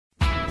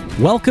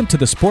Welcome to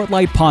the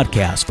Sportlight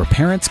Podcast for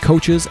parents,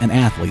 coaches, and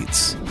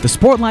athletes. The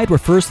Sportlight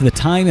refers to the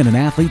time in an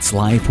athlete's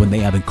life when they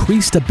have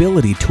increased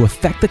ability to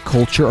affect the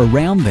culture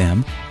around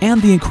them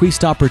and the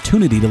increased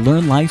opportunity to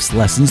learn life's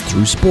lessons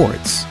through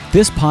sports.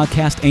 This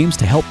podcast aims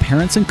to help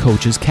parents and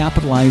coaches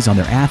capitalize on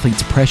their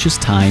athletes' precious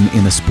time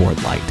in the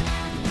Sportlight.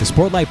 The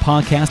Sportlight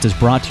Podcast is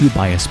brought to you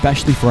by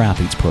Especially for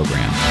Athletes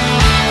program.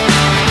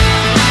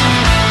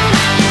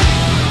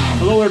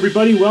 Hello,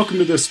 everybody. Welcome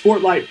to the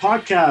Sportlight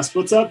Podcast.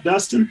 What's up,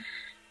 Dustin?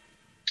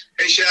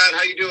 Hey, Shad.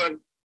 How you doing?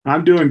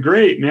 I'm doing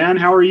great, man.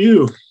 How are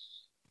you?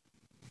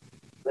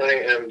 I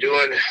am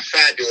doing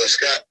fabulous.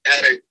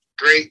 Had a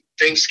great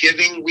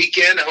Thanksgiving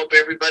weekend. I hope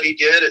everybody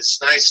did. It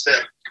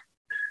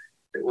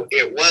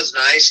was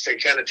nice to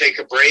kind of take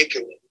a break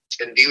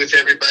and be with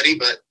everybody,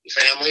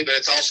 family, but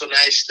it's also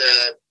nice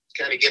to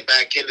kind of get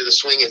back into the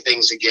swing of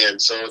things again.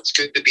 So it's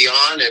good to be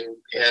on,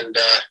 and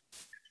I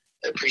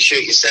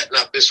appreciate you setting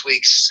up this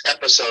week's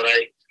episode.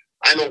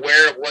 I'm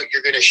aware of what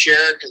you're going to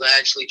share because I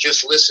actually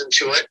just listened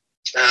to it.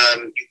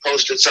 You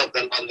posted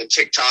something on the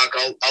TikTok.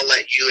 I'll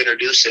let you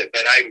introduce it,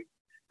 but I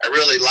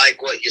really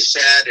like what you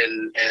said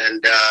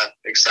and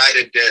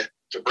excited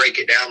to break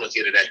it down with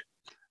you today.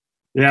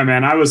 Yeah,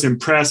 man, I was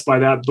impressed by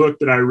that book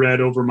that I read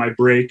over my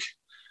break.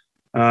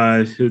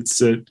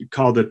 It's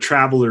called The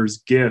Traveler's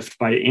Gift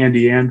by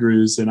Andy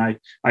Andrews, and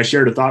I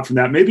shared a thought from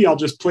that. Maybe I'll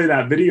just play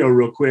that video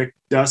real quick,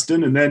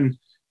 Dustin, and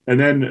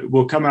then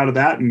we'll come out of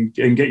that and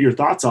get your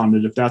thoughts on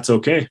it, if that's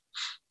okay.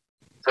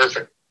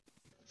 Perfect.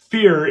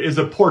 Fear is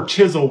a poor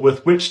chisel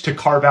with which to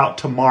carve out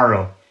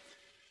tomorrow.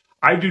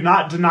 I do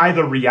not deny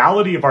the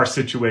reality of our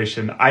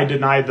situation. I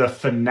deny the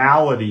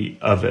finality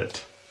of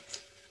it.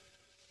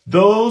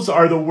 Those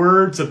are the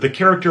words of the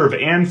character of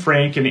Anne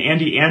Frank in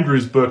Andy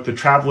Andrews' book, The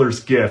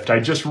Traveler's Gift. I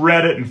just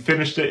read it and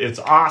finished it. It's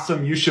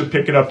awesome. You should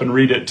pick it up and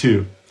read it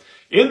too.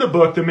 In the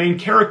book, the main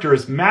character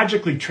is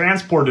magically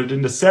transported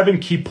into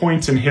 7 key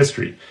points in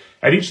history.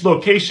 At each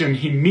location,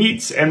 he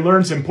meets and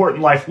learns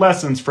important life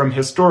lessons from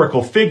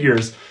historical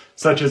figures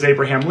such as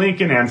Abraham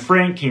Lincoln, Anne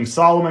Frank, King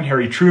Solomon,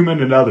 Harry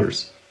Truman, and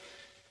others.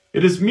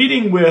 It is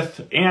meeting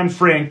with Anne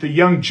Frank, the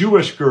young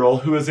Jewish girl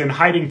who is in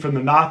hiding from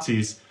the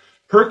Nazis.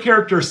 Her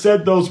character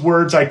said those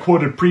words I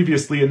quoted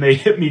previously, and they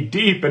hit me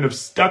deep and have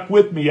stuck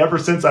with me ever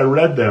since I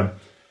read them.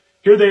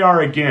 Here they are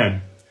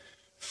again.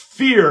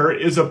 Fear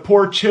is a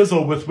poor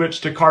chisel with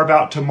which to carve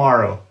out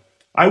tomorrow.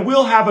 I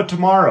will have a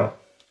tomorrow.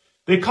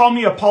 They call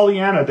me a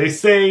Pollyanna. They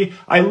say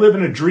I live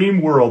in a dream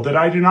world, that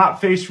I do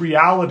not face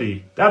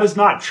reality. That is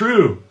not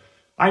true.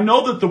 I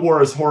know that the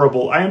war is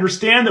horrible. I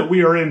understand that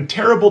we are in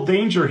terrible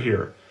danger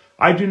here.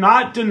 I do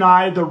not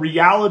deny the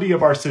reality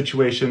of our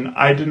situation.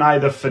 I deny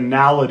the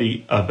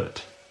finality of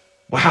it.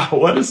 Wow,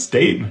 what a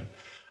statement.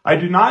 I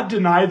do not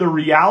deny the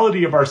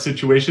reality of our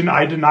situation.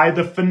 I deny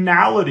the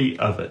finality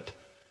of it.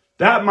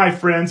 That, my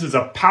friends, is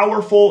a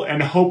powerful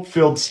and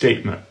hope-filled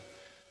statement.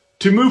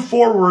 To move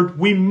forward,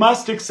 we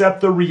must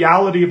accept the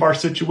reality of our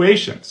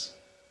situations.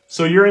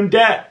 So you're in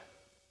debt,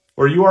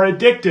 or you are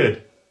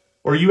addicted,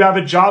 or you have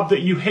a job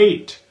that you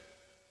hate,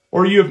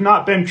 or you have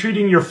not been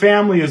treating your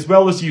family as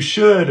well as you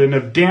should and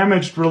have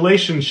damaged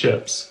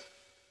relationships,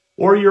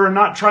 or you're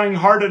not trying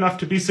hard enough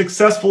to be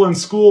successful in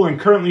school and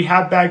currently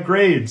have bad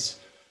grades,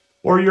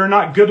 or you're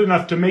not good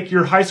enough to make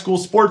your high school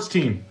sports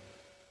team,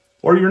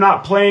 or you're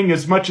not playing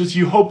as much as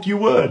you hoped you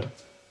would.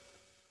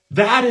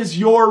 That is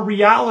your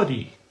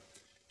reality.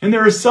 And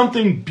there is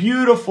something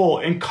beautiful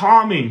and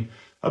calming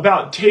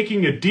about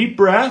taking a deep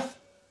breath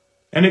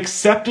and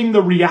accepting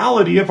the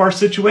reality of our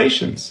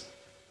situations.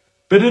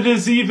 But it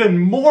is even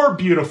more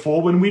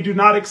beautiful when we do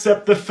not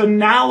accept the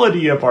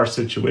finality of our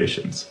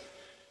situations.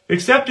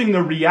 Accepting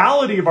the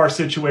reality of our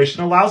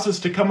situation allows us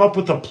to come up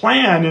with a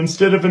plan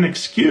instead of an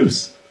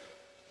excuse.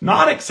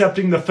 Not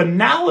accepting the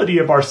finality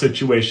of our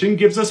situation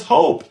gives us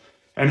hope,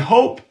 and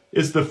hope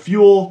is the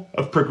fuel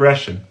of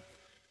progression.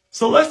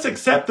 So let's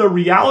accept the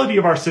reality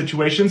of our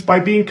situations by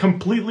being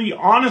completely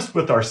honest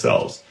with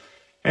ourselves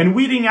and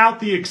weeding out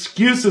the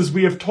excuses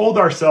we have told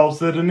ourselves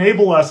that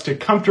enable us to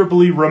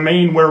comfortably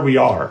remain where we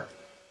are.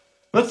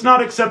 Let's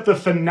not accept the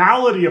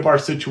finality of our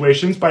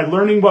situations by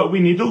learning what we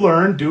need to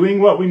learn,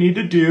 doing what we need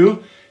to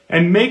do,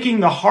 and making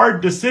the hard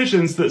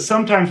decisions that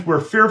sometimes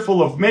we're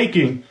fearful of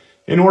making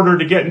in order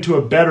to get into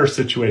a better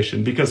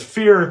situation, because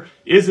fear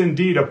is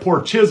indeed a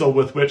poor chisel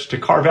with which to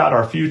carve out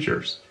our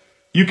futures.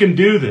 You can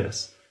do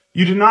this.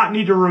 You do not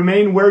need to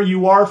remain where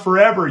you are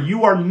forever.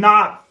 You are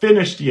not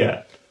finished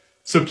yet.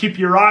 So keep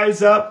your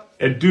eyes up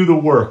and do the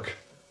work.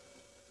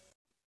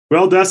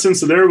 Well, Dustin,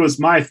 so there was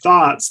my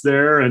thoughts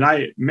there. And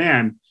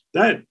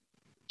that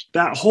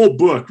whole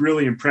book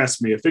really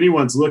impressed me. If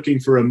anyone's looking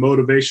for a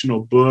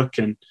motivational book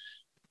and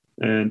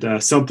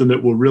something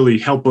that will really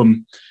help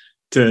them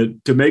to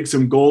make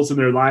some goals in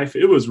their life,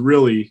 it was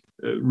really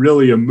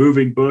a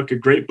moving book, a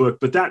great book.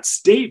 But that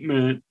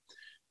statement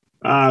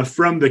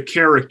from the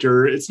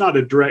character, it's not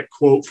a direct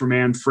quote from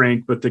Anne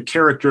Frank, but the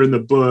character in the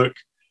book,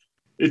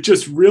 it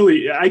just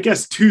really, I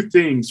guess, 2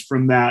 things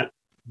from that,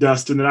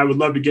 Dustin, that I would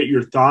love to get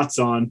your thoughts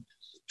on.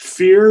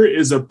 Fear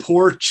is a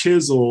poor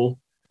chisel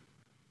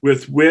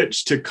with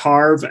which to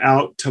carve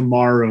out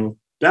tomorrow.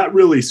 That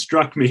really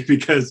struck me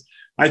because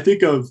I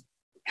think of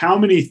how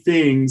many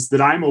things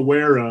that I'm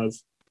aware of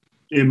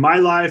in my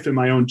life, in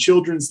my own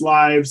children's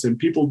lives, and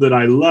people that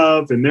I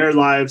love in their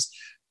lives,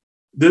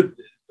 that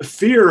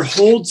fear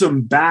holds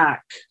them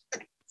back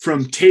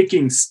from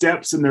taking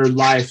steps in their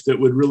life that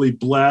would really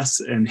bless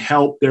and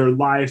help their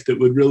life, that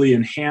would really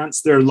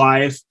enhance their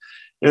life.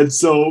 And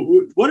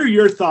so what are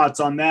your thoughts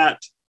on that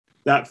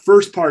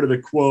first part of the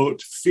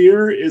quote?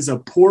 Fear is a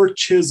poor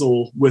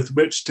chisel with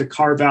which to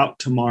carve out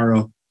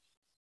tomorrow.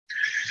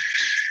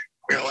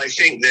 Well, I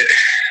think that,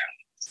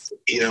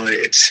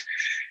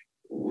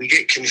 we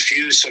get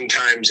confused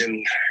sometimes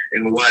in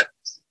what,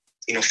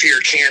 fear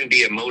can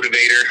be a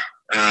motivator.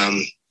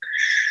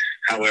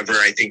 However,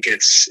 I think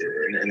it's,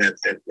 and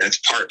that's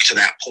part to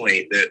that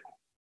point, that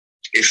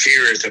if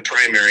fear is the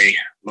primary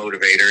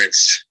motivator,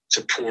 it's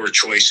a poor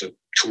choice of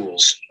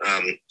tools.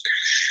 I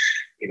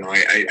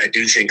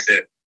do think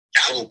that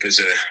hope is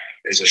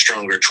a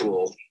stronger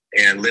tool,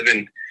 and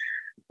living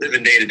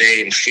day to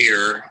day in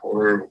fear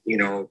or,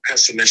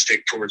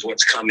 pessimistic towards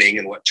what's coming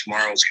and what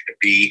tomorrow's going to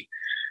be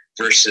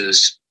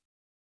versus,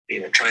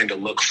 trying to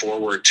look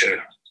forward to,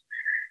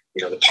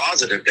 the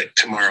positive that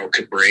tomorrow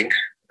could bring.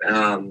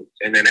 And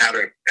then how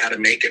to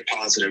make it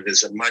positive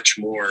is a much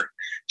more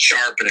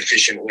sharp and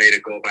efficient way to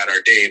go about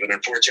our day. But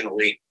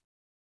unfortunately,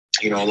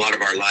 a lot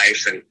of our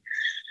life and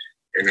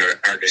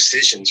our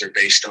decisions are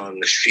based on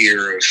the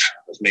fear of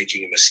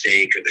making a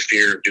mistake or the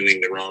fear of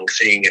doing the wrong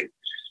thing. And,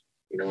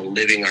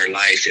 living our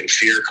life in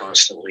fear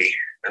constantly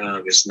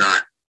is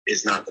not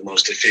the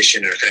most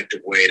efficient and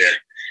effective way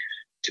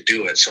to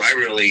do it. So I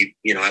really,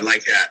 I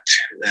like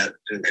that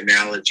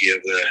analogy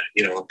of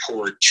a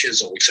poor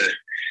chisel to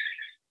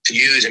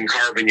use and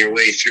carving your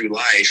way through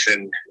life.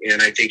 And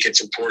I think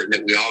it's important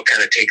that we all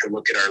kind of take a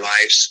look at our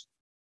lives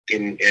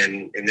in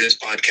this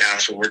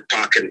podcast when we're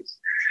talking,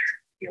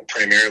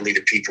 primarily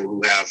to people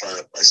who have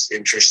a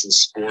interest in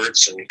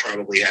sports and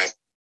probably have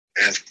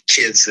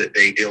kids that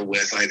they deal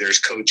with either as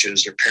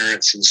coaches or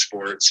parents in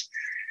sports.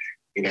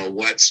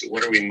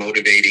 What are we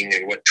motivating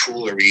and what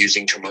tool are we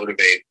using to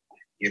motivate,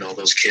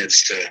 those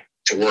kids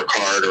to work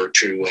hard or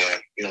to,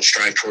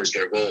 strive towards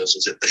their goals?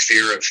 Is it the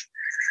fear of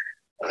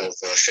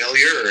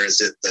failure, or is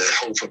it the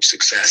hope of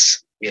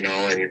success? So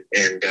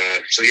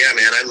yeah,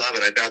 man, I love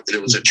it. I thought that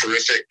it was a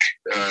terrific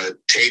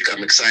take.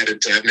 I'm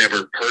excited I've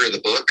never heard of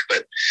the book,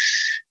 but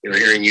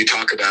hearing you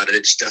talk about it,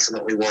 it's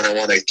definitely one I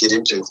want to get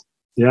into.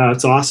 Yeah,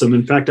 it's awesome.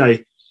 In fact,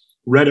 I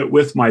read it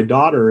with my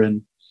daughter,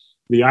 and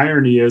the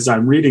irony is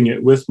I'm reading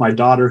it with my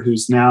daughter,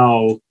 who's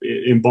now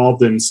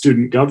involved in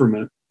student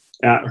government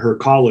at her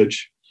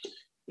college.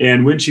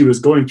 And when she was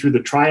going through the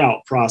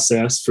tryout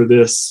process for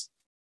this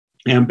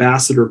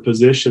ambassador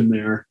position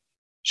there,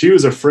 she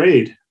was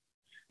afraid.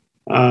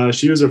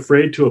 She was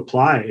afraid to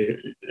apply.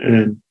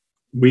 And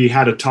we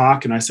had a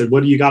talk, and I said,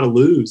 what do you got to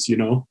lose,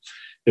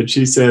 And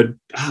she said,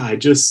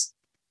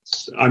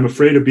 I'm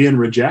afraid of being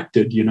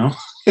rejected, and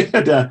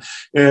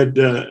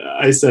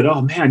I said,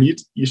 oh man,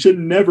 you should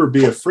never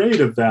be afraid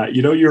of that.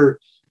 You're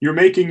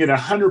making it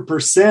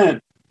 100%.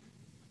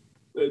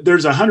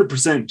 There's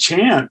 100%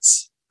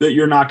 chance that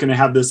you're not going to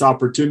have this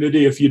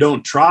opportunity if you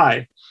don't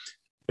try.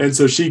 And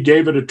so she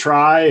gave it a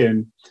try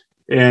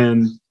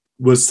and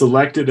was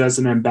selected as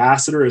an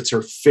ambassador. It's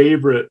her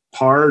favorite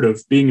part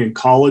of being in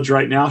college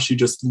right now. She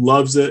just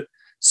loves it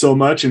so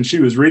much. And she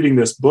was reading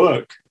this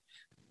book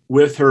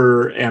with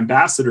her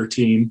ambassador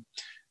team.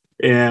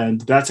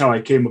 And that's how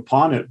I came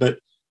upon it. But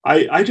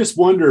I just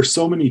wonder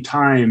so many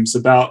times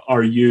about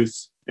our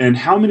youth and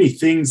how many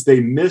things they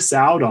miss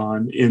out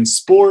on in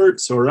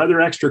sports or other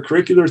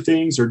extracurricular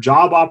things or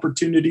job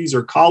opportunities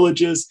or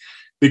colleges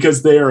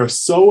because they are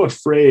so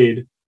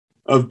afraid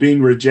of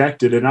being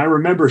rejected. And I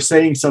remember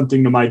saying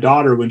something to my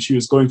daughter when she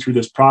was going through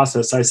this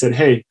process. I said,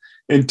 hey,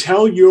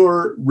 until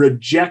you're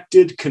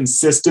rejected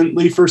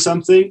consistently for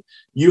something,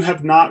 you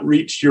have not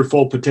reached your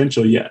full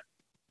potential yet.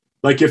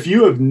 Like if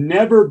you have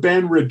never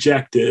been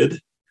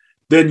rejected,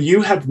 then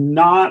you have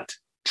not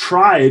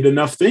tried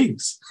enough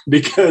things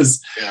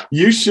because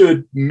you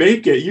should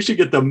make it. You should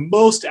get the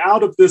most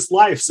out of this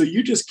life. So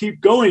you just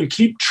keep going,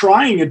 keep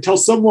trying until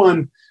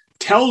someone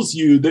tells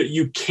you that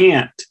you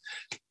can't.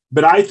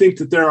 But I think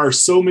that there are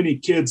so many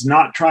kids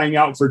not trying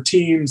out for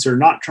teams or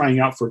not trying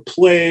out for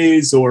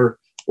plays or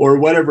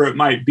whatever it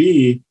might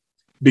be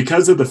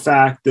because of the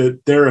fact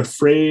that they're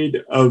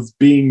afraid of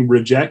being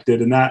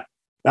rejected, and that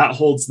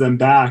holds them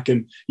back.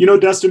 And,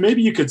 Dustin,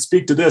 maybe you could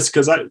speak to this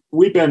because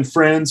we've been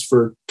friends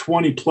for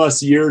 20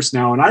 plus years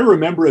now. And I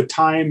remember a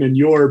time in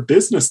your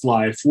business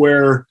life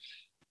where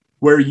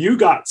you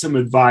got some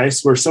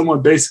advice where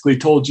someone basically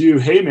told you,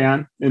 hey,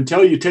 man,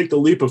 until you take the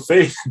leap of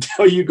faith,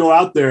 until you go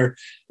out there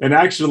and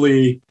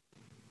actually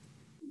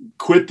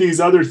quit these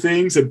other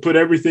things and put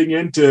everything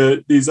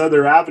into these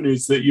other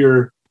avenues that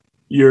you're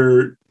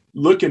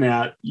looking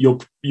at,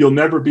 you'll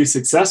never be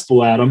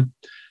successful at them.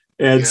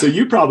 And so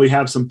you probably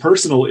have some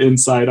personal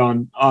insight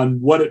on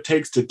what it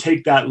takes to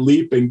take that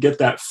leap and get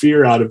that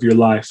fear out of your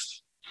life.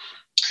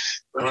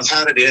 Well, I've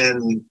had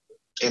it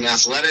in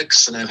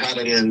athletics, and I've had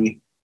it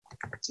in,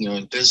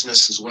 in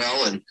business as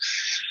well. And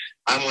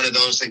I'm one of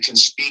those that can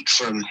speak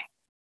from,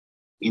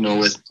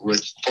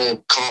 with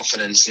full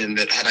confidence in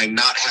that had I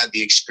not had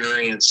the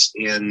experience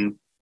in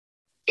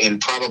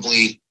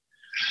probably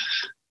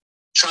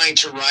trying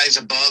to rise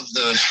above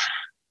the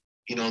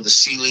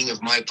ceiling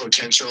of my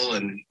potential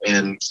and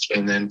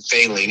then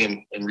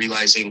failing and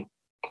realizing,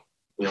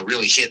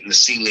 really hitting the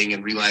ceiling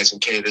and realizing,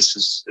 okay, this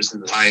is as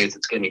high as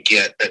it's going to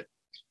get, but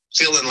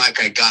feeling like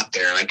I got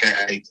there, like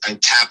I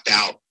tapped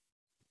out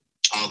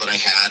all that I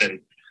had,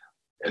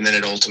 and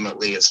then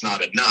ultimately it's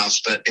not enough.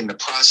 But in the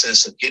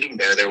process of getting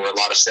there, there were a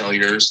lot of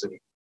failures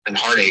and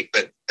heartache,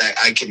 but that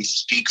I can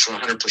speak for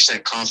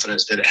 100%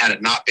 confidence that had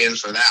it not been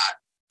for that,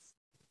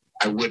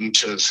 I wouldn't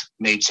have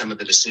made some of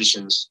the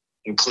decisions,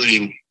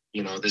 including,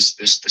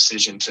 this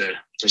decision to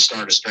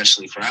start,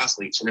 especially for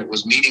athletes. And it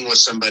was meeting with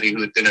somebody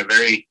who had been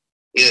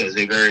is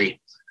a very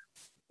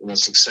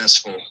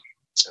successful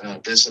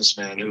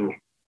businessman who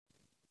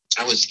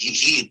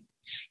he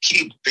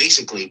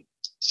basically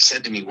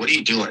said to me, "What are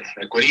you doing?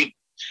 Like, why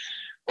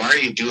are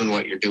you doing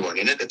what you're doing?"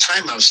 And at the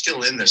time I was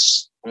still in the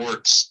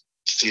sports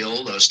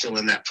field. I was still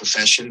in that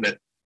profession, but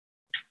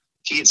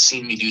he had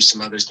seen me do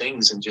some other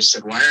things and just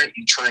said, why aren't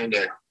you trying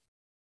to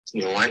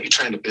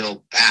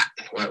build that?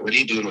 What are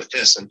you doing with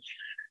this? And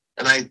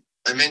I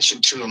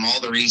mentioned to him all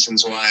the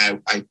reasons why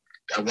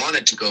I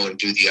wanted to go and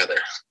do the other.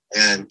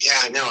 And yeah,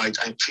 I know, I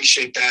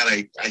appreciate that.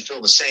 I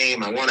feel the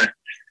same. I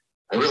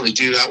really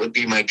do. That would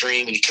be my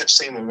dream. And he kept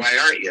saying, well, why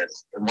aren't you?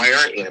 And why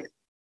aren't you?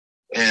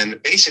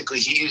 And basically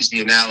he used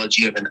the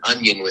analogy of an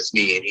onion with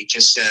me. And he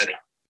just said,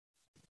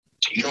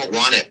 you don't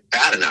want it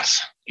bad enough.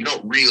 You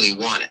don't really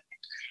want it.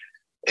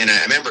 And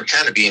I remember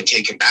kind of being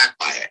taken back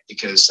by it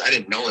because I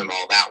didn't know him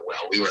all that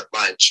well. We were at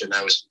lunch and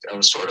I was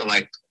sort of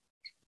like,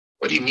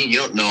 what do you mean you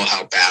don't know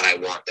how bad I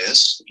want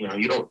this? You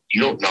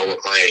don't know what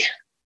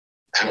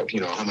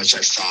how much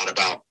I've thought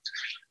about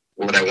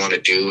what I want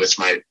to do with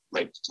my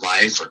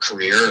life or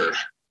career.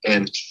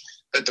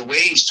 But the way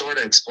he sort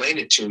of explained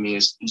it to me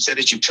is he said,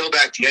 as you peel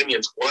back the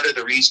onions, what are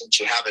the reasons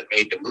you haven't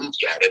made the move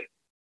yet? And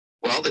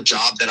well, the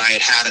job that I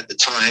had at the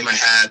time, I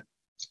had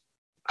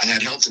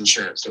health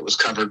insurance that was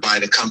covered by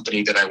the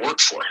company that I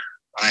worked for.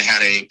 I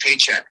had a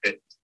paycheck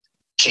that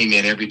came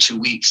in every 2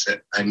 weeks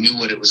that I knew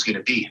what it was going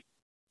to be.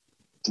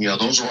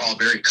 Those were all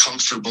very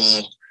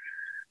comfortable,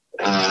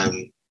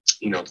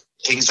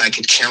 things I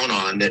could count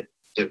on that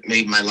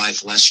made my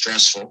life less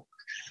stressful.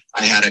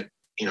 I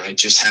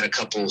just had a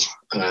couple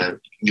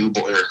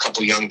newborn or a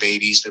couple young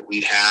babies that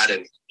we'd had,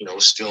 and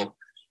still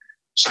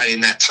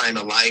in that time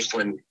of life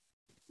when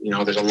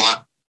there's a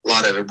lot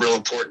of real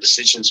important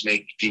decisions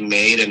being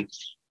made,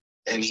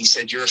 and he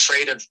said, you're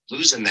afraid of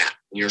losing that.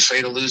 You're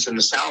afraid of losing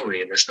the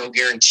salary, and there's no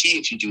guarantee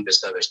if you do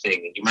this other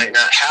thing, and you might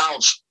not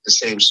have the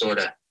same sort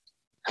of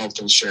health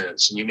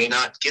insurance, and you may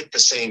not get the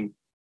same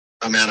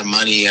amount of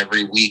money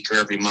every week or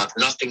every month.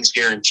 Nothing's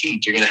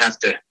guaranteed. You're going to have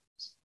to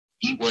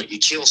eat what you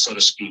kill, so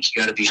to speak.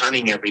 You got to be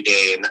hunting every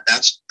day. And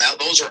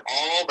those are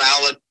all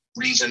valid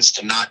reasons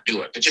to not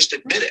do it, but just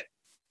admit it.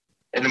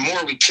 And the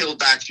more we peeled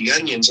back the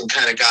onions and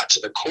kind of got to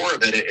the core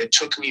of it, it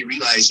took me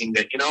realizing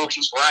that,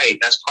 he's right.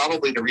 That's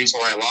probably the reason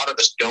why a lot of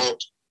us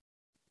don't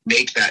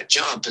make that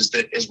jump, is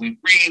that as we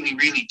really,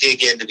 really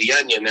dig into the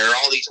onion, there are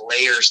all these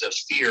layers of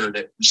fear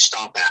that we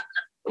stop at.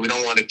 We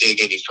don't want to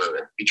dig any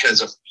further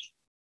because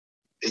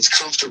it's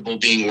comfortable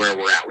being where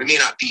we're at. We may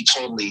not be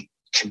totally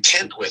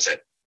content with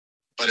it,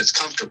 but it's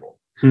comfortable.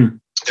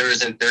 There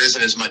isn't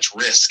as much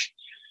risk,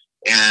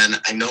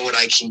 and I know what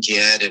I can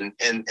get. And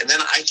then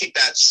I think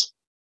that's,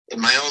 in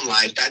my own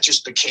life, that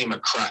just became a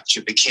crutch.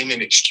 It became an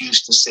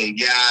excuse to say,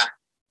 yeah,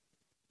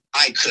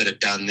 I could have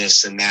done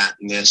this and that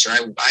and this, or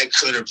I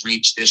could have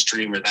reached this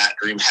dream or that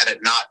dream had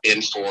it not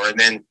been for, and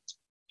then,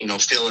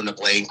 fill in the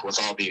blank with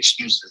all the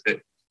excuses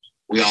that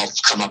we all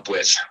come up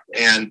with.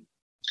 And,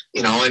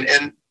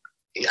 and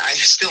I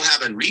still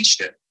haven't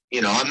reached it.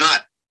 I'm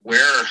not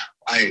where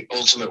I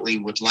ultimately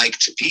would like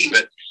to be,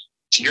 but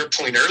to your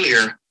point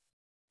earlier,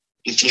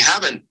 if you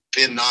haven't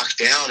been knocked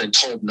down and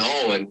told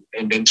no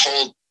and been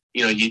told,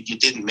 you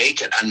didn't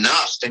make it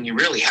enough, then you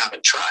really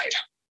haven't tried.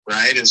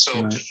 Right. And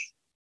so, right.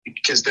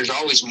 Because there's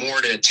always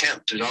more to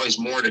attempt, there's always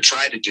more to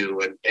try to do.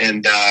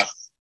 And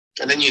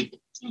then you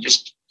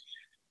just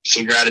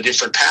figure out a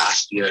different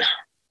path. You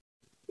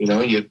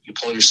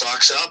pull your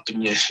socks up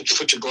and you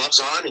put your gloves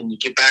on and you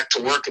get back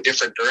to work a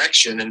different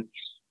direction. And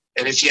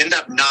if you end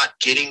up not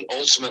getting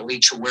ultimately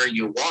to where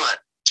you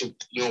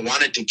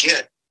wanted to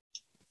get,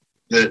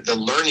 the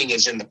learning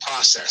is in the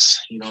process.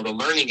 The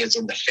learning is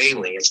in the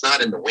failing. It's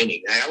not in the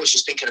winning. I was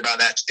just thinking about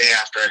that today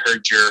after I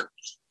heard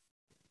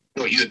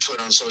what you had put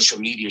on social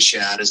media,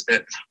 Shad, is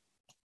that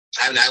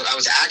I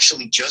was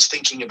actually just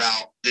thinking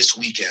about this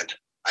weekend.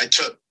 I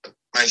took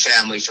my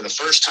family for the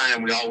first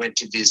time. We all went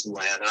to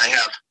Disneyland, and I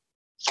have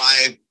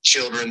 5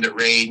 children that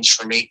range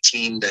from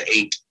 18 to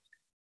 8.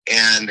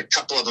 And a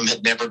couple of them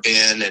had never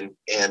been,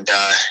 and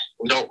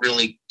we don't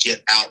really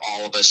get out,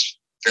 all of us,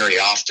 very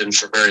often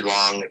for very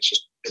long.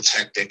 It's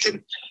hectic.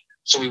 And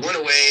so we went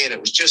away, and it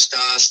was just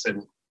us.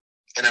 And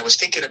And I was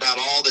thinking about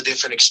all the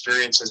different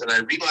experiences, and I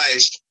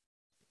realized,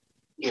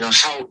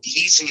 how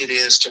easy it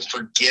is to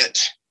forget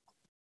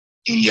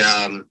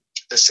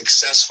the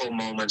successful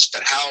moments,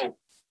 but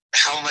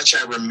how much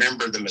I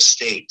remember the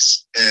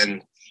mistakes.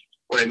 And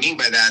what I mean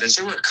by that is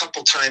there were a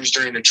couple times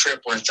during the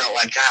trip where I felt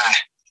like,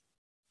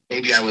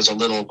 maybe I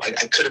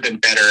could have been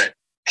better at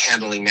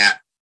handling that,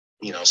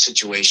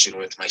 situation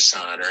with my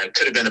son, or I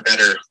could have been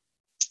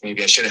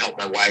maybe I should have helped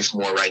my wife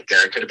more right there.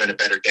 I could have been a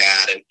better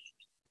dad. And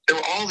there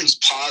were all these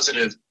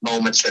positive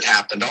moments that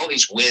happened, all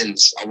these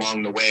wins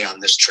along the way on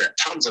this trip,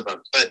 tons of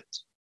them. But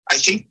I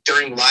think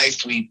during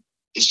life,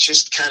 it's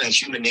just kind of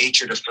human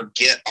nature to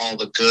forget all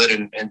the good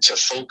and to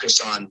focus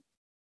on,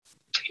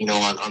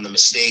 on the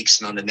mistakes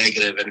and on the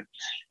negative. And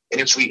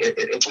if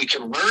we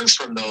can learn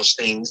from those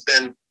things,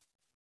 then,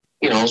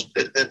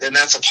 then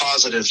that's a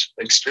positive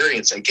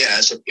experience, I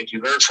guess, if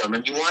you learn from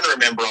them. You want to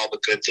remember all the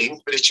good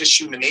things, but it's just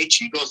human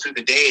nature. You go through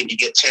the day and you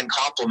get 10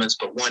 compliments,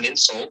 but one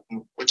insult,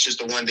 which is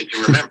the one that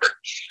you remember.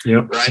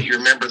 Yep. Right? You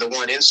remember the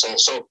one insult.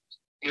 So,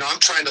 I'm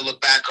trying to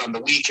look back on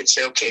the week and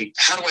say, okay,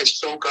 how do I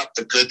soak up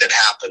the good that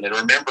happened and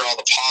remember all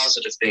the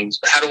positive things?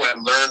 But how do I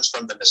learn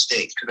from the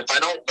mistakes? Because if I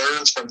don't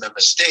learn from the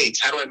mistakes,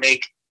 how do I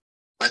make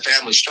my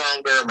family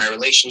stronger, my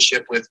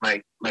relationship with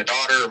my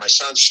daughter or my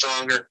son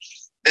stronger?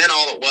 Then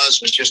all it was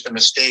just a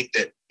mistake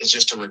that is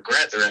just a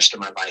regret the rest of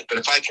my life. But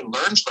if I can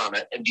learn from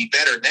it and be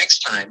better next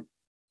time,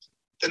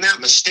 then that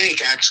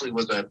mistake actually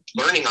was a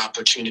learning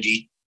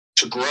opportunity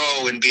to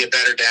grow and be a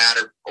better dad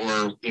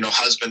or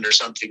husband or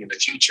something in the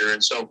future.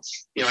 And so,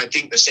 I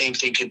think the same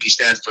thing could be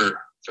said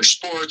for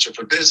sports or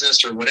for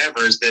business or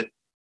whatever, is that,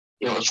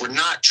 if we're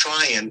not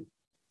trying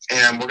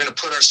and we're going to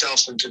put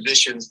ourselves in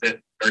positions that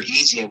are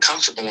easy and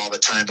comfortable all the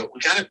time, but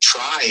we got to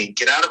try and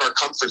get out of our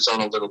comfort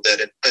zone a little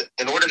bit. But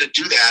in order to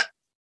do that,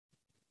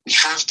 we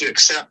have to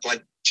accept,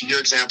 like to your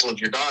example of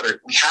your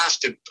daughter, we have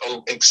to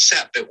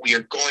accept that we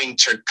are going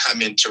to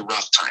come into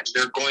rough times.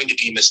 There are going to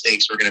be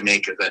mistakes we're going to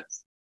make as a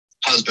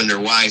husband or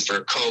wife or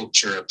a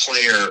coach or a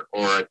player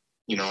or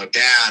a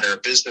dad or a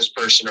business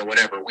person or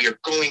whatever. We are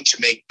going to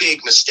make big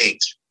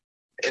mistakes.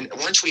 And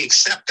once we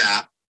accept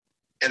that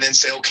and then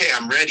say, okay,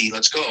 I'm ready,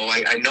 let's go.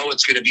 I know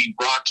it's going to be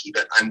rocky,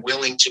 but I'm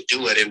willing to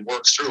do it and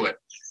work through it.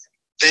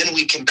 Then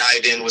we can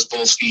dive in with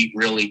both feet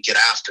and really get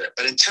after it.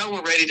 But until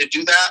we're ready to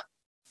do that,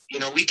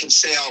 we can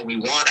say all we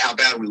want, how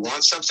bad we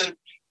want something,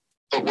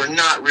 but we're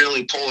not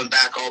really pulling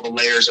back all the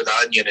layers of the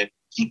onion. And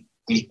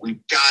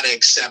we've got to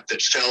accept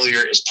that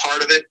failure is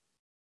part of it,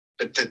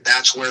 but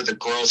that's where the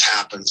growth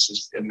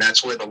happens. And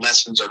that's where the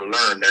lessons are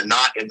learned. They're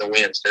not in the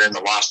wins, they're in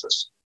the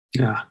losses.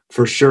 Yeah,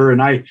 for sure.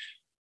 And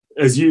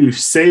as you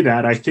say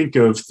that, I think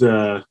of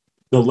the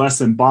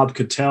lesson Bob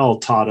Cattell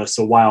taught us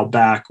a while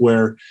back,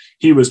 where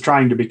he was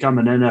trying to become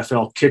an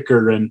NFL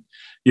kicker. And,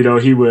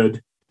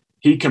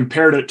 he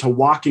compared it to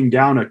walking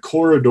down a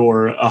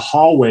corridor, a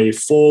hallway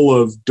full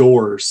of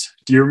doors.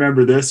 Do you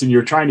remember this? And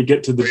you're trying to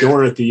get to the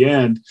door at the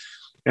end.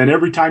 And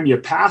every time you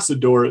pass a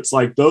door, it's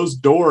like those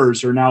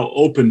doors are now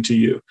open to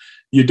you.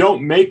 You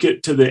don't make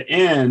it to the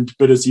end,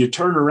 but as you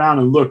turn around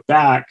and look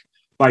back,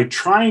 by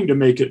trying to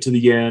make it to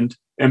the end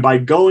and by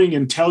going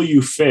until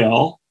you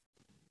fail,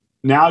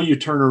 now you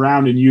turn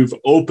around and you've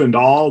opened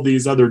all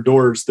these other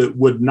doors that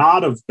would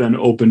not have been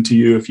open to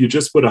you if you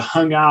just would have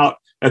hung out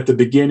at the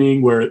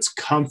beginning where it's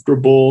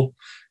comfortable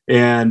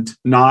and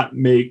not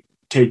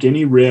take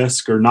any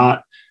risk or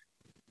not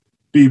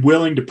be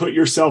willing to put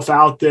yourself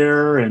out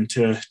there and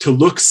to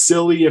look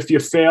silly if you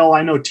fail.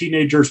 I know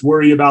teenagers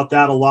worry about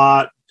that a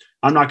lot.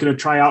 I'm not going to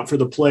try out for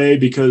the play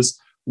because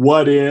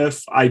what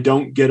if I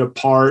don't get a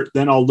part?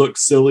 Then I'll look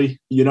silly,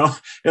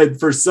 And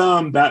for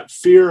some, that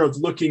fear of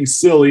looking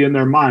silly in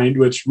their mind,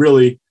 which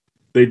really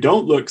they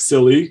don't look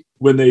silly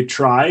when they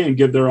try and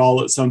give their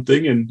all at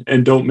something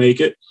and don't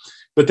make it.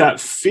 But that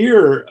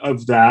fear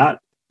of that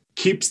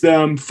keeps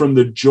them from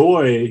the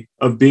joy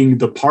of being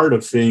the part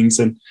of things.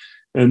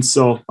 And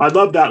so I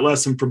love that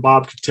lesson from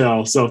Bob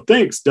Cattell. So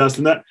thanks,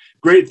 Dustin. That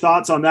great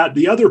thoughts on that.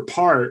 The other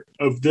part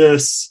of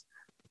this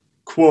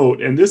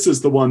quote, and this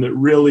is the one that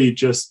really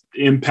just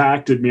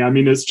impacted me. I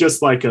mean, it's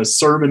just like a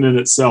sermon in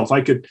itself.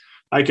 I could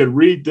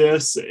read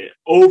this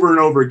over and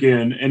over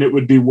again, and it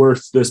would be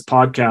worth this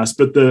podcast.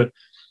 But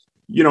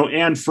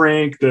Anne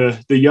Frank,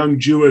 the young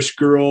Jewish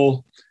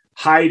girl,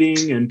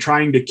 hiding and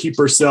trying to keep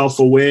herself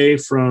away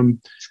from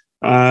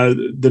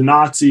the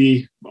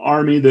Nazi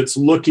army that's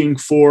looking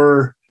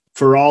for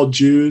all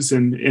Jews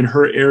in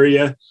her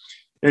area.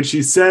 And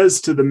she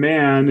says to the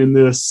man in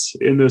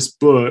this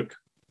book,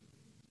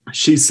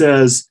 she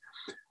says,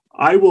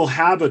 I will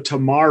have a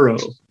tomorrow.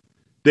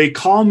 They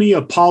call me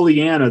a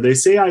Pollyanna. They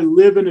say I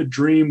live in a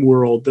dream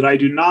world, that I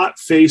do not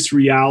face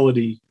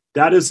reality.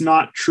 That is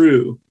not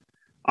true.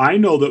 I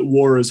know that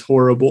war is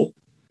horrible.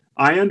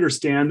 I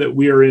understand that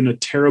we are in a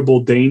terrible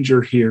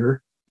danger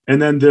here.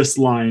 And then this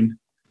line,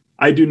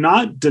 I do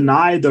not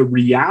deny the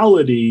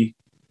reality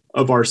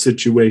of our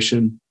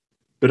situation,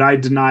 but I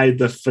deny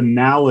the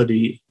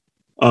finality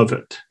of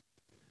it.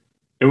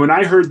 And when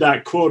I heard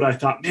that quote, I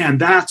thought, man,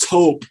 that's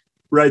hope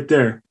right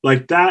there.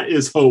 Like that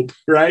is hope,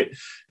 right?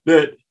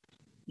 That,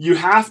 you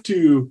have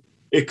to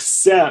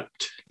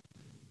accept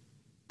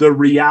the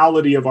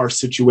reality of our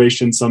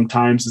situation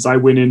sometimes, as I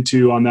went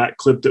into on that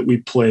clip that we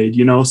played.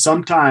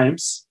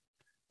 Sometimes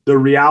the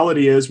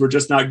reality is we're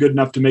just not good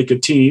enough to make a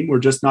team. We're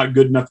just not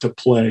good enough to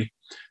play.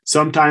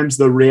 Sometimes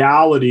the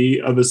reality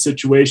of a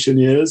situation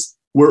is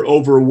we're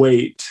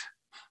overweight.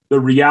 The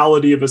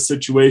reality of a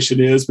situation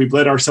is we've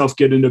let ourselves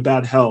get into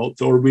bad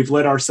health, or we've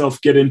let ourselves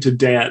get into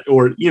debt,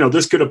 or,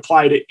 this could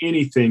apply to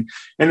anything.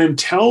 And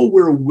until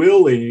we're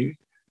willing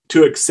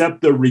to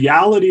accept the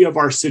reality of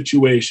our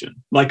situation,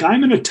 like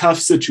I'm in a tough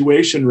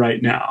situation right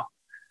now,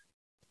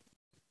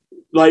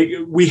 like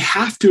we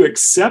have to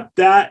accept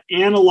that,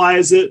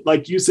 analyze it.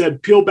 Like you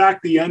said, peel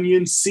back the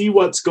onion, see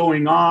what's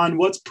going on,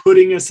 what's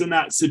putting us in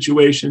that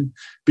situation,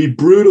 be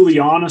brutally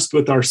honest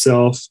with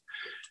ourselves.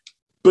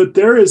 But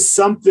there is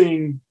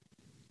something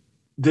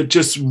that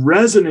just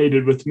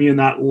resonated with me in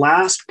that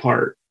last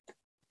part.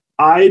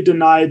 I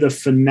deny the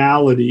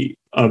finality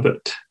of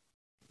it.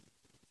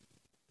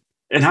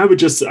 And I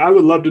would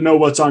love to know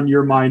what's on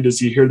your mind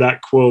as you hear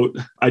that quote.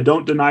 I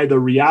don't deny the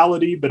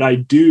reality, but I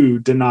do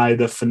deny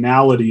the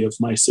finality of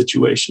my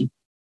situation.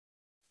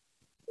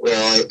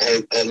 Well,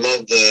 I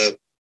love the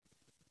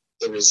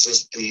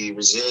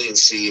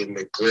resiliency and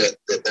the grit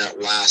that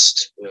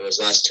last,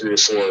 those last 3 or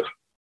 4,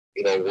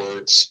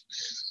 words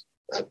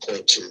I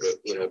point to,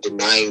 that,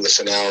 denying the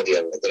finality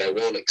of it, that I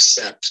won't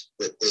accept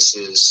that this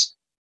is,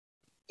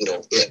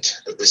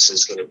 that this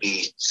is going to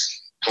be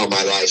how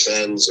my life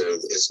ends, or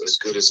is as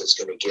good as it's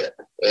going to get.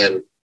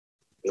 And,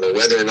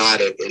 whether or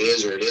not it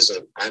is or it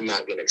isn't, I'm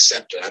not going to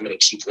accept it. I'm going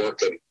to keep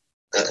working,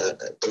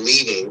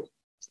 believing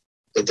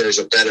that there's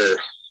a better,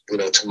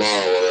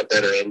 tomorrow, or a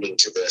better ending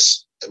to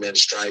this, and then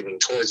striving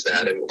towards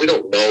that. And we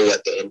don't know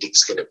what the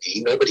ending's going to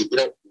be. We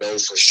don't know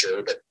for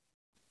sure, but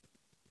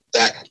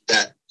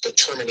that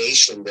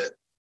determination that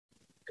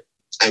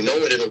I know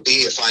what it'll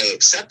be if I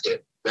accept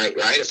it, right?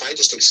 If I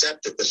just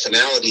accept that the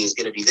finality is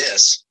going to be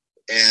this,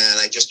 and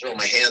I just throw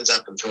my hands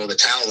up and throw the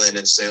towel in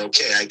and say,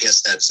 okay, I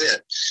guess that's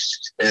it.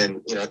 And,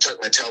 tuck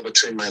my tail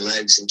between my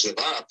legs and give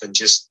up and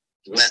just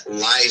let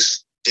life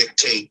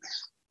dictate,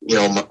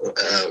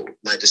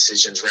 my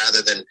decisions,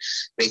 rather than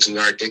making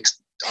our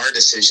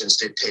decisions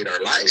dictate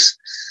our life.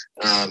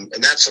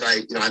 And that's what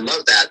I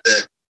love that,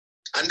 the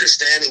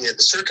understanding that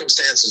the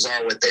circumstances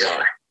are what they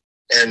are.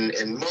 And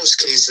in most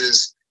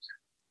cases,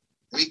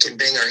 we can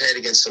bang our head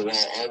against the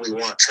wall all we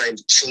want, trying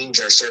to change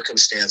our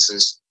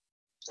circumstances,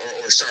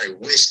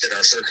 wish that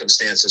our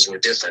circumstances were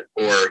different,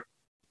 or,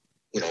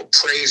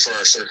 pray for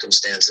our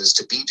circumstances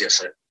to be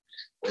different,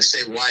 or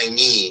say, why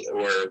me,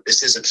 or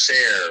this isn't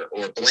fair,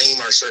 or blame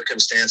our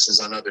circumstances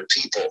on other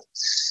people.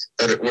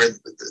 But where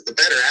the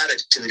better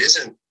attitude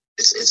isn't,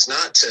 it's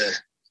not to,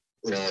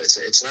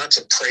 it's not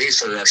to pray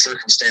for our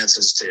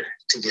circumstances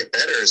to get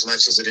better, as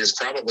much as it is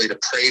probably to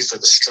pray for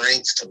the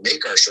strength to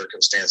make our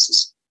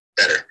circumstances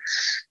better.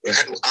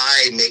 How do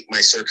I make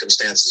my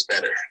circumstances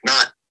better?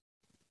 Not,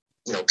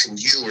 can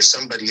you or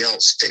somebody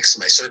else fix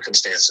my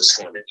circumstances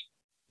for me?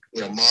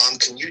 Mom,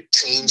 can you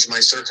change my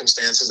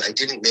circumstances? I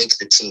didn't make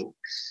the team.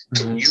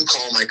 Can you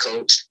call my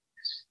coach?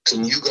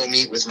 Can you go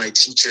meet with my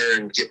teacher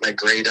and get my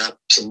grade up?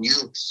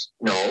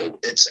 No,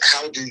 it's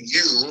how do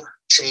you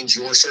change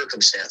your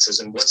circumstances,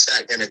 and what's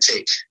that going to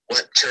take?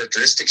 What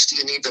characteristics do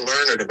you need to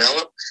learn or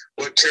develop?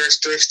 What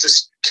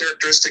characteristics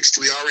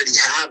do we already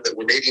have that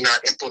we're maybe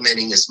not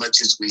implementing as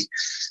much as we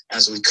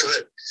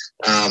could?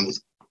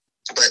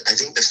 But I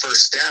think the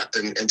first step,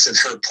 and to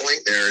her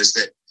point there, is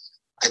that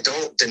I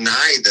don't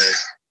deny the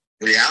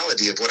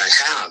reality of what I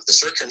have. The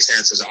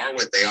circumstances are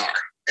what they are,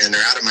 and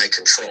they're out of my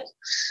control.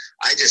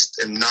 I just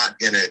am not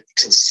going to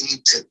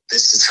concede to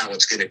this is how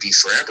it's going to be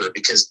forever,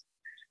 because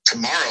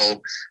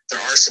tomorrow there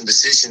are some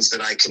decisions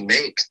that I can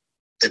make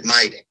that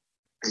might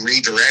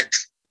redirect,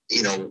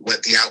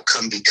 what the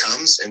outcome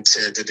becomes. And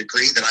to the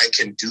degree that I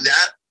can do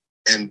that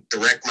and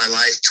direct my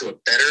life to a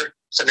better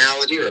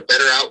finality or a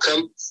better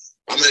outcome,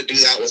 I'm going to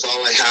do that with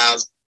all I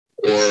have,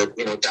 or,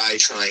 die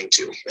trying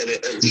to. And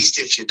at least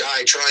if you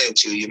die trying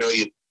to, you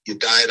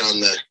died on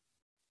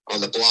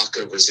the block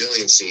of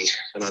resiliency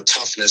and on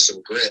toughness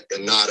and grit,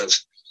 and not of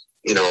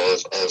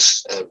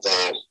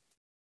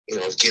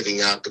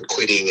giving up and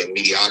quitting and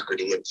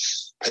mediocrity. And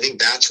I think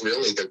that's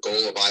really the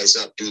goal of Eyes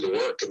Up, Do the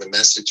Work, and the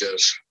message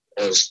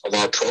of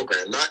our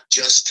program, not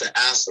just to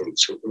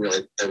athletes.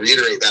 I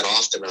reiterate that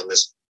often on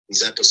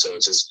these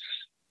episodes, is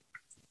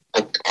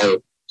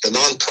the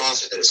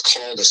nonprofit is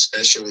called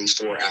especially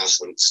for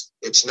athletes.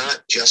 It's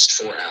not just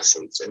for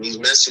athletes. And these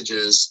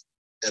messages,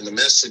 and the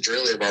message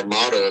really of our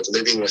motto of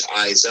living with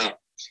eyes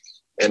up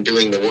and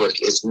doing the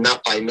work, is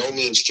not by no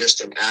means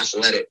just an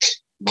athletic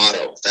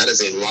motto. That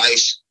is a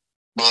life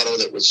motto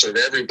that would serve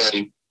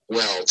everybody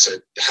well.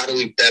 To how do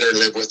we better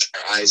live with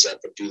our eyes up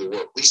and do the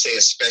work? We say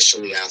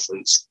especially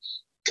athletes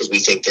because we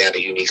think they have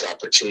a unique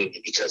opportunity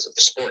because of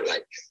the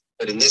spotlight.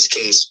 But in this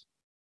case,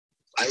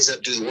 Eyes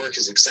Up, Do the Work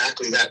is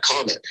exactly that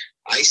comment.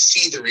 I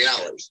see the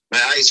reality.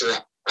 My eyes are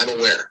up. I'm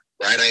aware,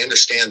 right? I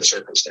understand the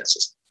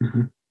circumstances.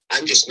 Mm-hmm.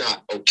 I'm just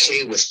not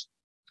okay with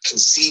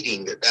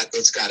conceding that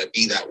it's got to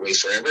be that way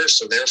forever.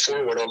 So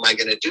therefore, what am I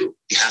going to do?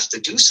 You have to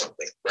do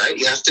something, right?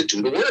 You have to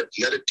do the work.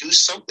 You got to do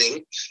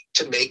something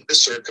to make the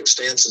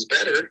circumstances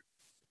better,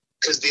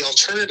 because the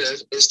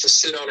alternative is to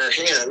sit on our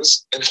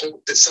hands and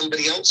hope that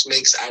somebody else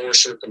makes our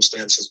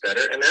circumstances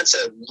better. And that's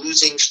a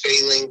losing,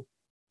 failing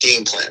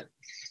game plan.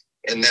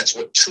 And that's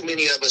what too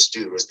many of us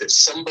do, is that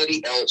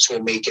somebody else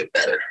will make it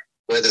better,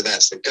 whether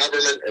that's the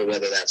government or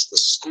whether that's the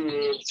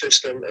school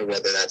system or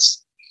whether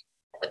that's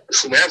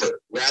whomever,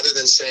 rather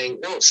than saying,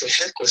 no, to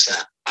heck with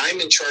that. I'm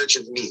in charge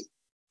of me,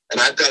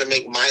 and I've got to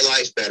make my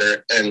life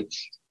better. And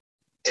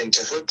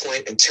to her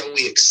point, until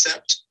we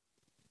accept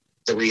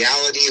the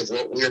reality of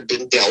what we've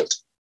been dealt,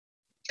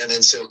 and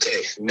then say,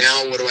 okay,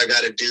 now what do I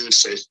got to do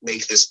to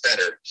make this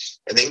better?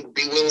 And then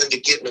be willing to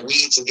get in the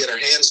weeds and get our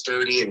hands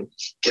dirty and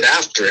get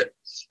after it.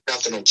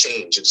 Nothing will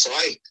change. And so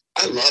I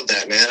love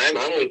that, man.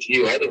 I'm with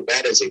you. I think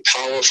that is a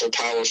powerful,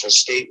 powerful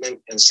statement,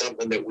 and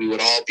something that we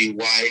would all be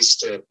wise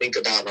to think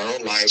about in our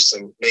own lives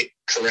and make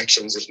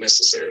corrections if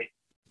necessary.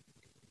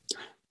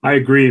 I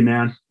agree,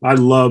 man. I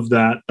love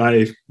that.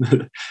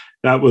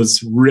 That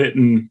was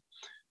written,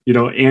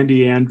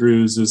 Andy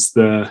Andrews is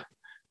the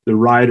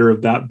writer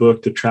of that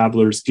book, The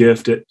Traveler's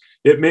Gift.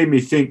 It made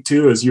me think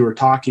too, as you were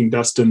talking,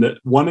 Dustin, that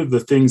one of the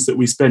things that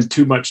we spend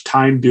too much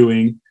time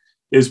doing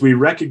is we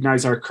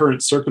recognize our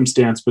current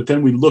circumstance, but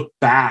then we look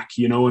back,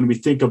 and we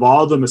think of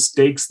all the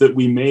mistakes that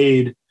we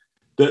made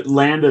that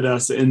landed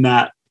us in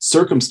that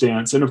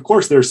circumstance. And of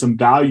course, there's some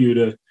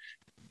value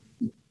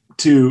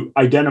to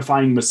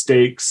identifying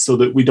mistakes so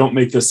that we don't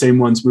make the same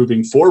ones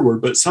moving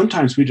forward. But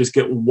sometimes we just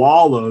get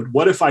wallowed.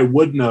 What if I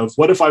wouldn't have?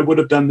 What if I would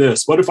have done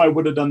this? What if I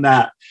would have done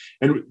that?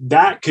 And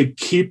that could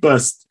keep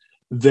us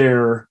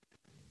there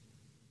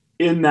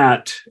in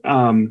that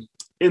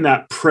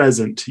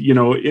present,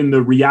 in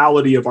the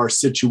reality of our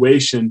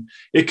situation.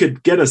 It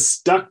could get us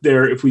stuck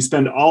there if we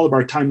spend all of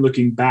our time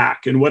looking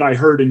back. And what I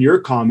heard in your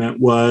comment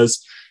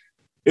was,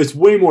 it's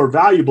way more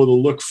valuable to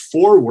look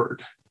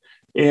forward.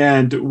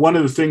 And one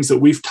of the things that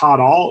we've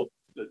taught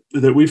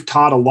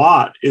a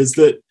lot is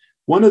that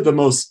one of the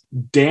most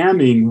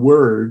damning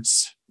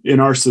words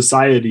in our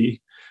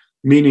society,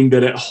 meaning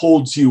that it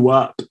holds you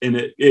up and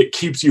it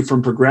keeps you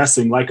from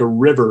progressing, like a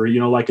river,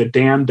 like a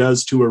dam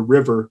does to a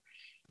river.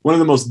 One of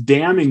the most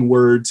damning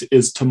words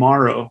is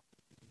tomorrow.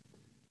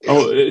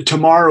 Oh,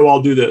 tomorrow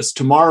I'll do this.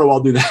 Tomorrow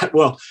I'll do that.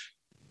 Well,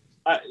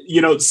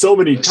 so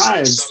many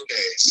times.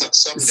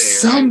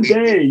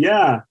 Someday,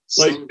 yeah.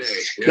 Like someday,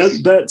 yeah.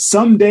 That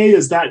someday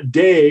is that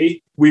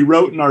day we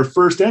wrote in our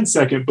first and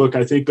second book,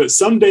 I think. But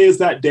someday is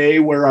that day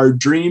where our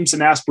dreams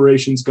and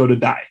aspirations go to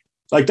die.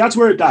 Like that's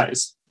where it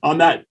dies, on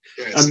that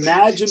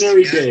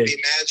imaginary day.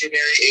 The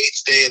imaginary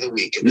 8th day of the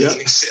week. It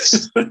doesn't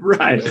exist.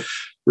 Right. Yeah.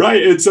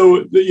 Right. And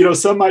so,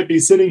 some might be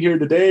sitting here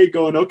today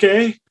going,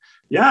 okay,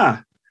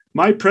 yeah,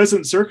 my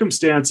present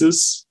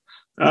circumstances,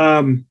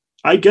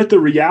 I get the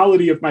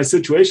reality of my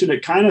situation.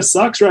 It kind of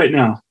sucks right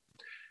now.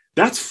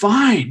 That's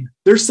fine.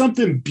 There's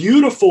something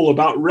beautiful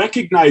about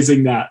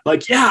recognizing that.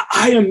 Like, yeah,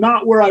 I am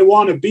not where I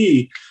want to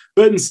be.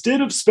 But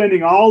instead of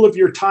spending all of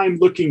your time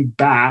looking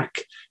back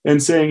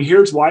and saying,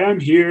 here's why I'm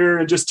here,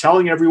 and just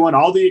telling everyone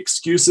all the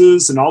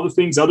excuses and all the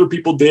things other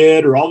people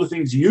did or all the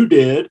things you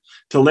did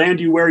to land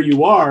you where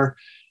you are,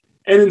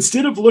 and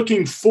instead of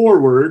looking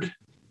forward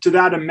to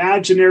that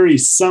imaginary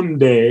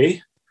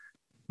someday,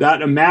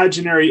 that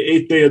imaginary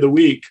 8th day of the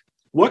week,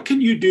 what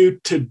can you do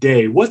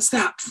today? What's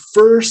that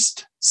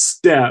first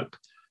step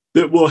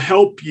that will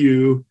help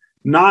you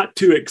not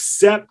to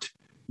accept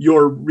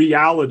your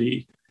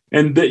reality,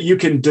 and that you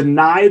can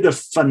deny the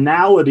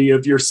finality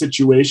of your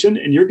situation,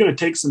 and you're going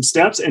to take some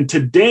steps? And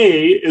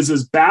today is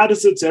as bad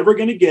as it's ever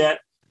going to get,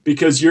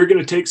 because you're going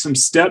to take some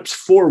steps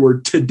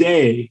forward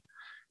today,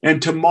 and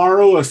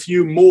tomorrow a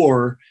few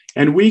more.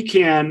 And we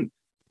can,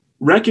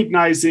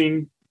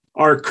 recognizing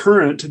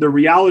the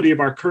reality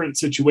of our current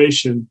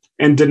situation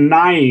and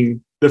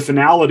denying the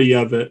finality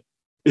of it,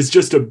 is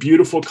just a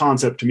beautiful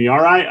concept to me.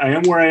 All right, I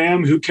am where I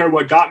am. Who cares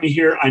what got me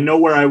here? I know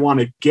where I want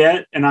to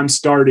get, and I'm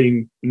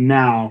starting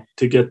now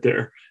to get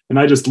there. And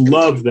I just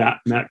love that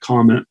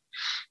comment.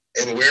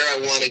 And where I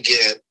want to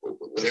get,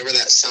 whatever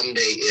that someday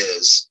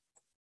is,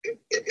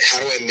 how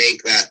do I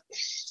make that?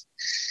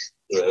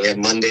 We have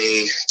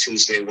Monday,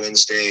 Tuesday,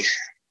 Wednesday,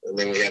 and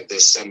then we have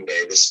this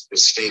someday, this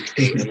fake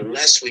day.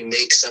 Unless we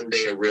make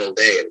someday a real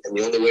day, and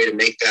the only way to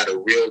make that a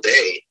real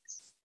day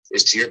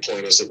is, to your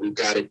point, is that we've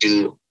got to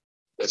do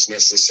what's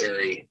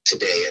necessary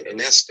today, and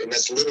that's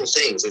little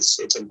things.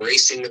 It's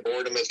embracing the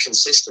boredom of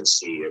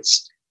consistency.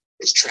 It's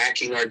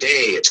tracking our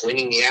day. It's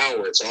winning the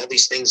hour. It's all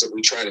these things that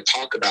we try to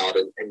talk about,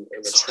 and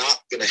it's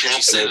not going to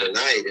happen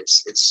overnight.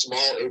 It's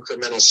small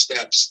incremental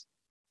steps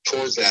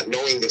towards that,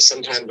 knowing that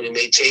sometimes we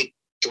may take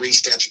 3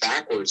 steps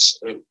backwards.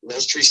 And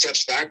those 3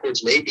 steps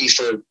backwards may be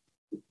for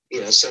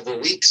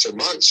several weeks or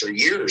months or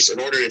years, in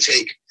order to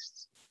take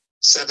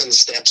 7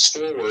 steps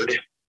forward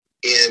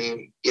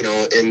in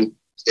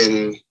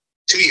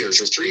 2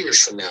 years or 3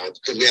 years from now,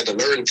 because we had to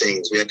learn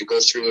things. We had to go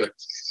through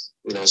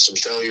some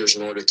failures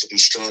in order to be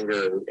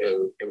stronger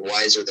and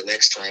wiser the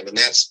next time. And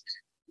that's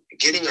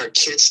getting our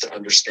kids to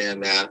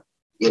understand that,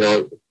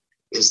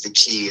 is the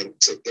key. And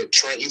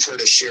you've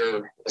heard us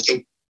share, I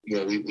think,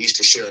 we used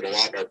to share it a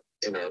lot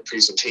in our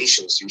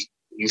presentations.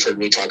 You've heard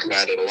me talk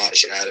about it a lot,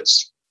 Shad.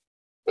 It's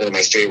one of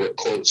my favorite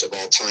quotes of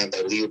all time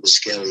by Leo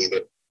Buscaglia,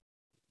 that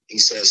he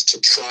says, to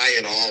try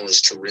it all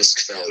is to risk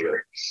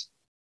failure.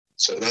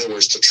 So in other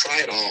words, to try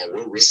it all,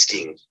 we're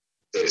risking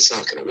that it's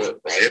not going to work,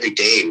 right? Every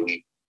day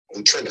we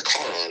turn the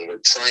car on,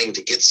 we're trying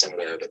to get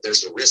somewhere, but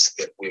there's a risk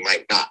that we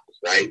might not,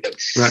 right?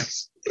 Right.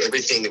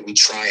 Everything that we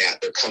try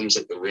at, there comes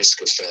at the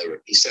risk of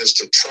failure. He says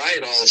to try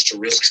it all is to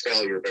risk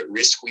failure, but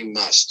risk we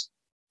must.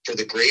 For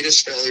the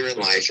greatest failure in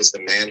life is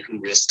the man who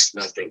risks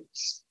nothing.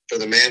 For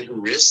the man who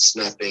risks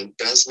nothing,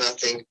 does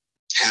nothing,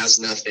 has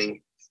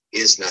nothing,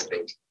 is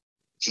nothing.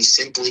 He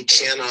simply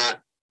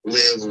cannot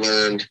live,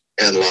 learn,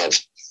 and love.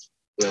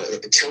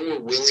 Until we're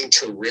willing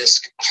to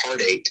risk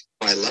heartache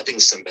by loving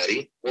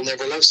somebody, we'll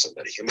never love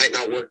somebody. It might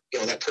not work.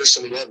 That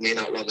person we love may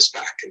not love us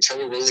back. Until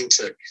we're willing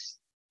to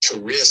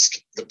risk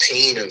the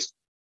pain of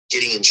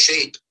getting in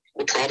shape,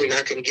 we're probably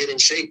not going to get in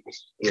shape.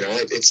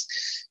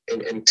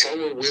 Until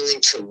we're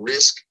willing to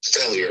risk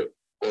failure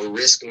or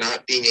risk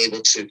not being able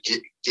to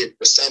get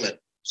the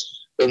summit,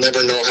 we'll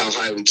never know how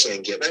high we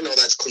can get. I know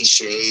that's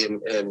cliche,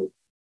 and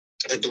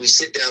do we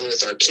sit down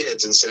with our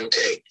kids and say,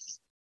 okay,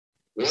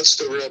 what's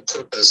the real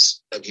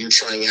purpose of you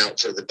trying out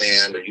for the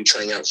band, or you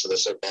trying out for the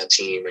football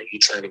team, or you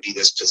trying to be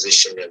this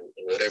position and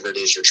whatever it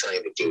is you're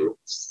trying to do?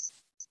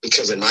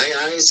 Because in my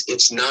eyes,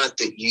 it's not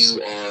that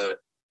you are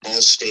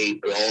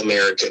all-state or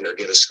all-American or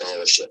get a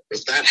scholarship.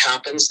 If that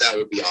happens, that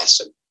would be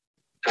awesome.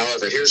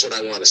 However, here's what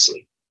I want to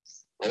see.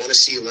 I want to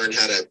see you learn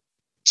how to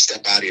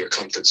step out of your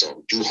comfort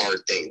zone, do hard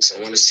things. I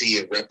want to see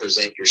you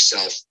represent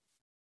yourself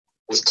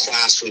with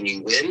class when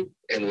you win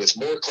and with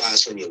more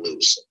class when you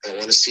lose. I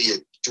want to see you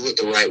do it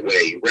the right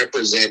way. You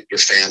represent your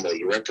family,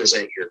 you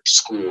represent your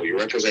school, you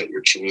represent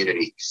your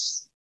community.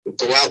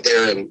 Go out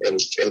there and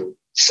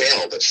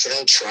fail, but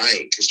fail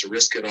trying, because to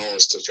risk it all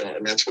is to fail.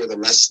 And that's where the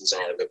lessons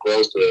are, the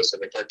growth is.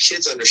 And if our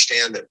kids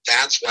understand that,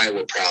 that's why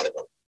we're proud of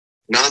them,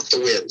 not the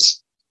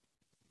wins,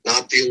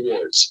 not the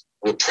awards.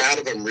 We're proud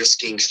of them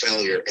risking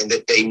failure, and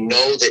that they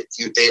know that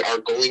they are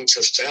going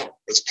to fail.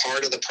 It's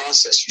part of the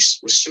process.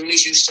 As soon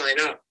as you sign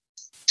up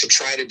to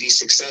try to be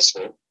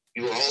successful,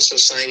 you are also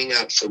signing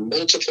up for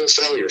multiple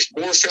failures,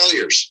 more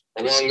failures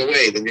along the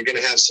way than you're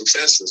going to have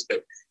successes.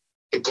 But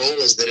the goal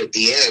is that at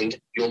the end,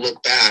 you'll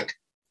look back,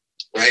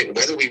 right?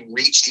 Whether we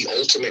reach the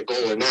ultimate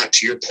goal or not,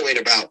 to your point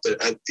about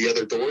the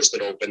other doors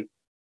that open,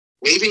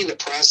 maybe in the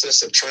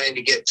process of trying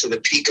to get to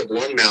the peak of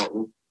one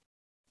mountain,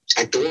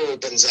 a door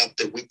opens up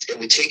and we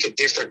take a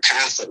different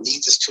path that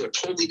leads us to a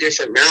totally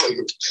different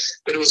mountain,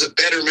 but it was a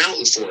better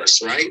mountain for us,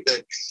 right?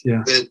 The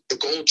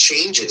goal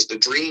changes, the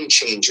dream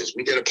changes.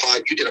 You did a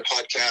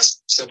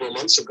podcast several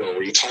months ago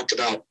where you talked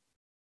about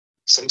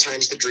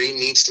sometimes the dream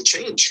needs to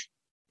change,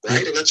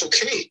 right? And that's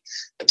okay.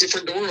 A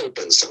different door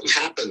opens, something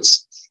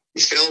happens.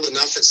 You failed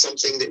enough at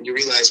something that you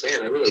realize,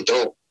 man, I really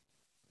don't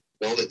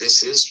know that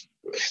this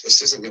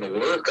isn't going to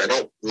work. I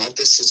don't love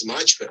this as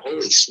much, but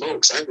holy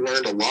smokes, I've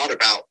learned a lot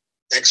about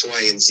X,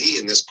 Y, and Z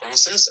in this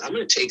process. I'm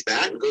going to take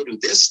that and go do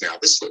this now.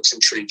 This looks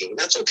intriguing.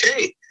 That's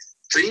okay.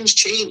 Dreams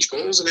change.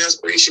 Goals and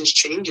aspirations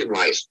change in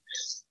life.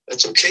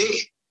 That's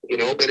okay.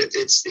 But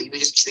it's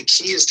the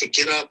key is to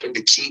get up and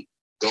to keep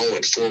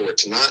going forward,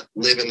 to not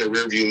live in the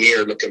rearview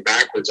mirror looking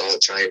backwards all the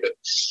time.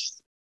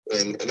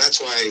 And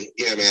that's why,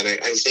 yeah, man,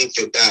 I think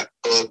that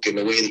book and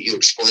the way that you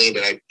explained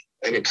it,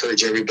 I'd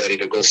encourage everybody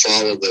to go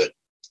follow the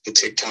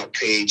TikTok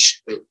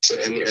page and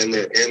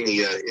the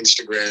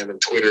Instagram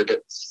and Twitter.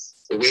 But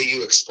the way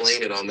you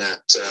explained it on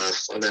that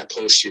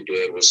post you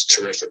did was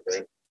terrific,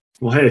 man.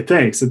 Well, hey,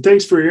 thanks. And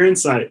thanks for your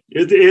insight.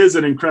 It is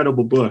an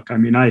incredible book. I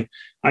mean, I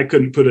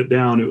couldn't put it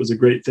down. It was a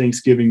great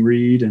Thanksgiving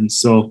read. And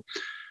so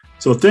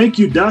thank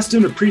you,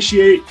 Dustin.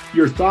 Appreciate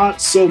your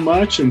thoughts so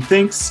much. And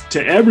thanks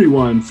to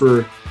everyone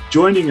for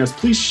joining us.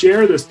 Please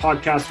share this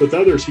podcast with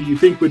others who you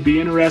think would be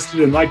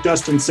interested. And like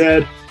Dustin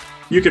said,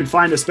 you can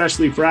find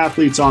Especially for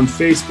Athletes on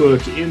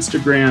Facebook,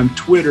 Instagram,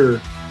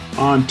 Twitter,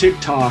 on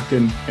TikTok,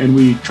 and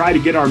we try to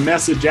get our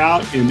message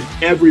out in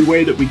every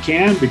way that we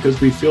can,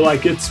 because we feel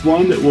like it's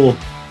one that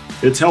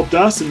it's helped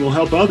us and will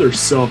help others.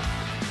 So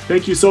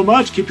thank you so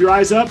much. Keep your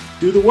eyes up,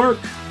 do the work.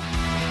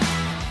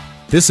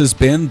 This has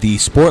been the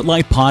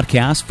Sportlight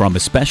Podcast from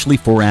Especially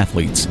for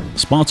Athletes,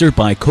 sponsored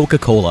by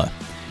Coca-Cola.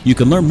 You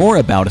can learn more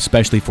about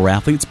Especially for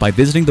Athletes by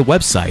visiting the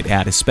website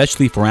at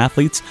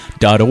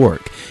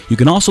especiallyforathletes.org. You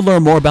can also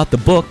learn more about the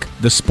book,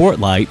 The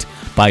Sportlight,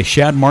 by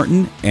Shad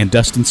Martin and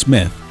Dustin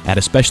Smith at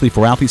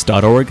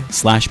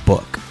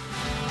especiallyforathletes.org/book.